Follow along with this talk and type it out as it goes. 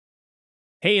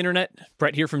Hey Internet,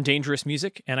 Brett here from Dangerous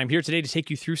Music, and I'm here today to take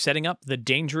you through setting up the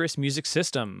Dangerous Music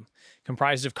System,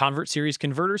 comprised of convert series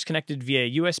converters connected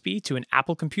via USB to an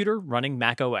Apple computer running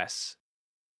Mac OS.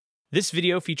 This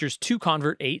video features two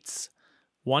convert 8s,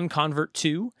 one convert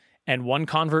 2, and one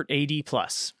convert AD+.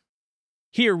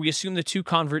 Here, we assume the two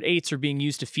convert 8s are being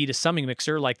used to feed a summing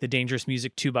mixer like the Dangerous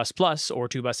Music 2-Bus Plus or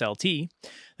 2-Bus LT.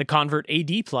 The convert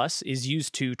AD Plus is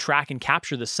used to track and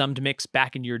capture the summed mix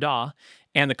back into your DAW,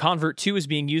 and the convert 2 is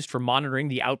being used for monitoring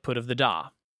the output of the DAW.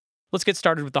 Let's get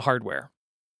started with the hardware.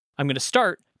 I'm going to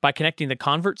start by connecting the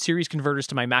convert series converters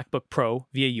to my MacBook Pro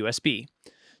via USB.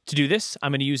 To do this,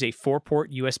 I'm going to use a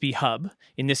 4-port USB hub,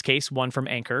 in this case one from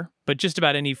Anker, but just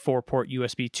about any 4-port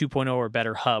USB 2.0 or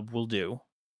better hub will do.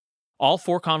 All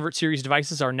four convert series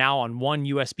devices are now on one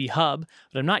USB hub,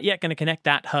 but I'm not yet going to connect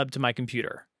that hub to my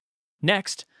computer.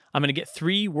 Next, I'm going to get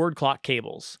three word clock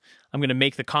cables. I'm going to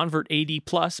make the convert AD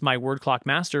Plus my word clock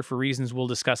master for reasons we'll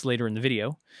discuss later in the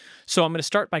video. So I'm going to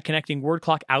start by connecting word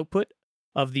clock output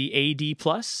of the AD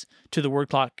Plus to the word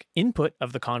clock input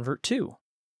of the convert 2.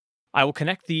 I will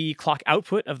connect the clock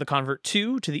output of the convert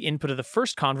 2 to the input of the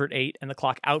first convert 8 and the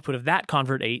clock output of that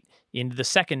convert 8 into the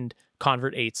second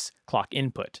convert 8's clock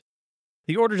input.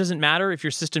 The order doesn't matter if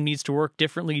your system needs to work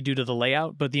differently due to the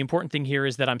layout, but the important thing here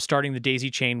is that I'm starting the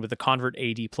daisy chain with the convert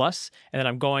AD+, and that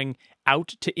I'm going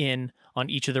out to in on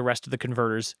each of the rest of the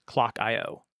converters' clock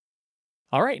I/O.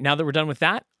 All right, now that we're done with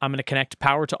that, I'm going to connect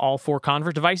power to all four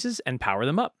convert devices and power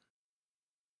them up.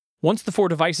 Once the four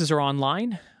devices are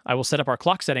online, I will set up our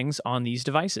clock settings on these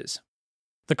devices.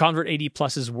 The convert AD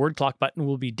Plus's word clock button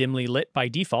will be dimly lit by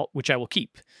default, which I will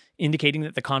keep, indicating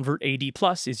that the convert AD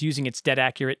Plus is using its dead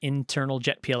accurate internal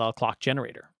JetPLL clock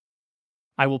generator.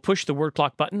 I will push the word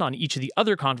clock button on each of the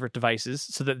other convert devices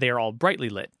so that they are all brightly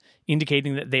lit,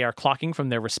 indicating that they are clocking from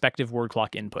their respective word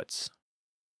clock inputs.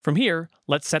 From here,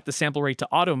 let's set the sample rate to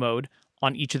auto mode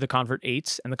on each of the convert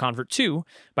 8s and the convert 2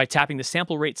 by tapping the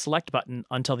sample rate select button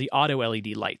until the auto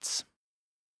LED lights.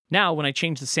 Now, when I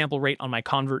change the sample rate on my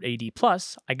convert AD+,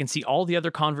 I can see all the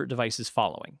other convert devices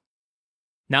following.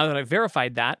 Now that I've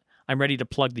verified that, I'm ready to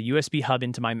plug the USB hub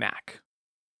into my Mac.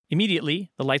 Immediately,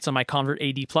 the lights on my convert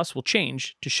AD+ will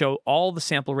change to show all the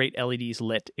sample rate LEDs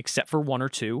lit except for one or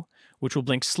two, which will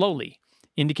blink slowly,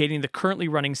 indicating the currently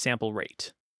running sample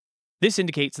rate. This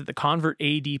indicates that the convert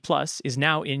AD+ is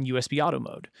now in USB auto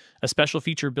mode, a special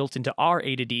feature built into our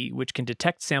A/D which can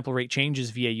detect sample rate changes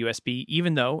via USB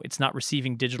even though it's not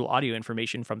receiving digital audio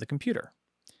information from the computer.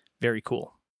 Very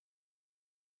cool.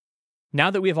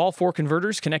 Now that we have all four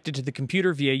converters connected to the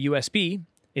computer via USB,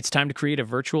 it's time to create a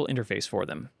virtual interface for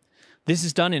them. This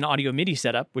is done in Audio MIDI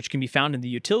Setup, which can be found in the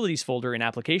Utilities folder in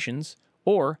Applications,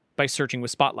 or by searching with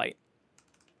Spotlight.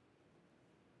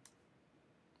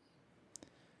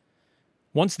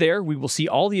 Once there, we will see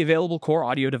all the available core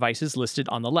audio devices listed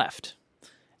on the left.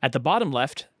 At the bottom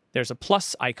left, there's a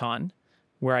plus icon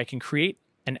where I can create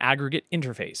an aggregate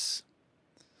interface.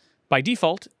 By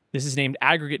default, this is named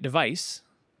Aggregate Device,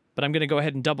 but I'm going to go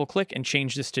ahead and double-click and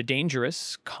change this to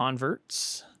Dangerous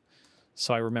Converts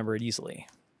so I remember it easily.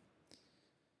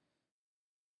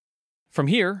 From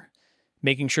here,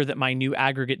 making sure that my new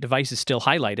aggregate device is still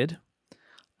highlighted,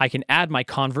 I can add my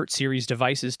convert series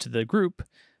devices to the group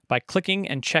by clicking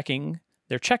and checking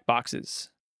their checkboxes.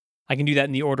 I can do that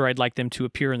in the order I'd like them to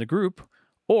appear in the group,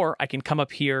 or I can come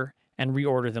up here and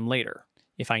reorder them later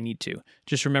if I need to.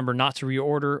 Just remember not to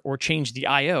reorder or change the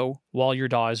I/O while your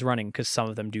DAW is running, because some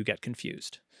of them do get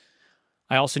confused.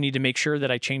 I also need to make sure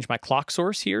that I change my clock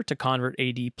source here to convert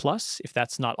AD+, if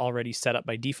that's not already set up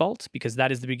by default, because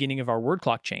that is the beginning of our word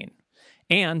clock chain.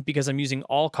 And because I'm using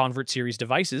all convert series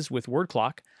devices with word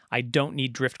clock, I don't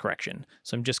need drift correction,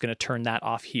 so I'm just going to turn that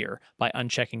off here by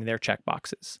unchecking their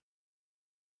checkboxes.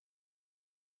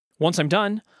 Once I'm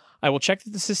done, I will check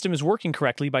that the system is working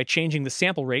correctly by changing the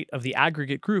sample rate of the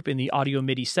aggregate group in the Audio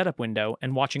MIDI Setup window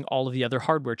and watching all of the other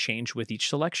hardware change with each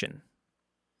selection.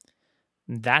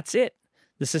 That's it!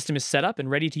 The system is set up and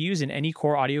ready to use in any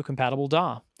core audio compatible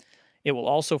DAW. It will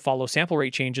also follow sample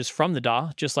rate changes from the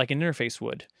DAW just like an interface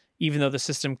would, even though the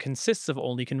system consists of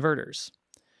only converters.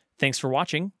 Thanks for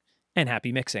watching, and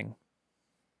happy mixing.